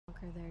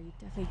there. You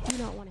definitely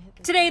do not want to hit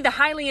the Today, the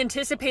highly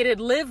anticipated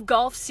LIV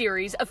Golf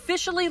Series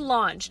officially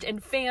launched,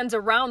 and fans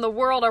around the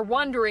world are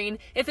wondering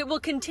if it will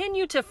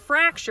continue to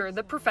fracture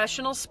the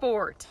professional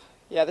sport.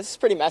 Yeah, this is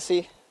pretty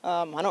messy.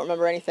 I don't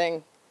remember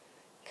anything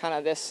kind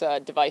of this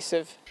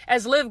divisive.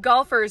 As LIV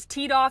golfers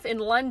teed off in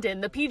London,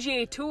 the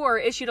PGA Tour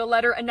issued a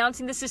letter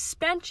announcing the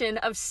suspension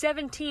of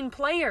 17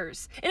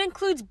 players. It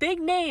includes big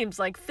names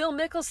like Phil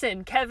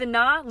Mickelson, Kevin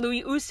Na,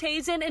 Louis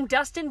Oosthuizen, and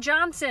Dustin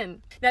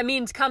Johnson. That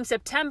means come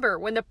September,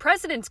 when the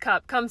President's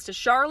Cup comes to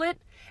Charlotte,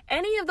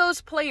 any of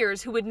those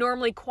players who would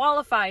normally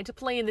qualify to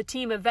play in the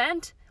team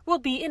event will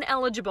be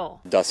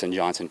ineligible. Dustin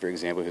Johnson, for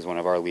example, who's one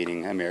of our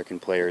leading American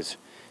players,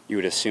 you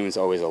would assume is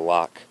always a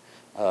lock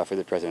for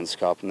the President's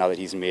Cup. Now that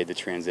he's made the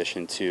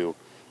transition to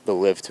the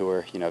LIV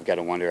Tour, I've got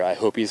to wonder. I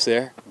hope he's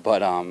there,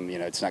 but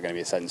it's not going to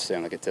be set in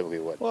stone like it typically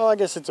would. Well, I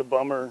guess it's a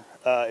bummer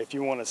if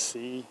you want to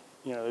see,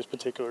 those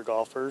particular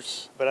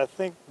golfers. But I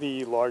think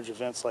the large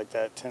events like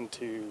that tend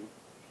to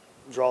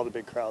draw the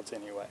big crowds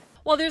anyway.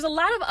 While there's a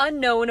lot of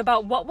unknown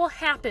about what will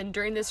happen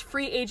during this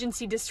free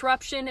agency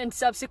disruption and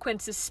subsequent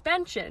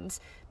suspensions,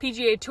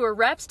 PGA Tour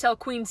reps tell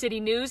Queen City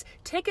News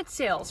ticket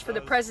sales for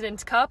the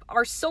President's Cup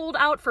are sold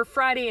out for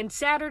Friday and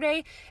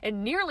Saturday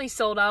and nearly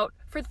sold out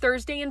for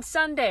Thursday and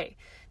Sunday.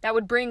 That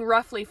would bring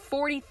roughly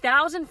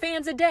 40,000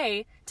 fans a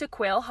day to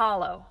Quail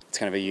Hollow. It's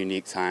kind of a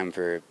unique time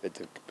for it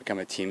to become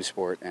a team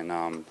sport, and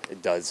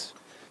it does,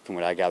 from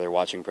what I gather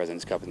watching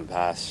President's Cup in the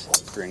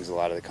past, brings a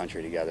lot of the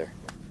country together.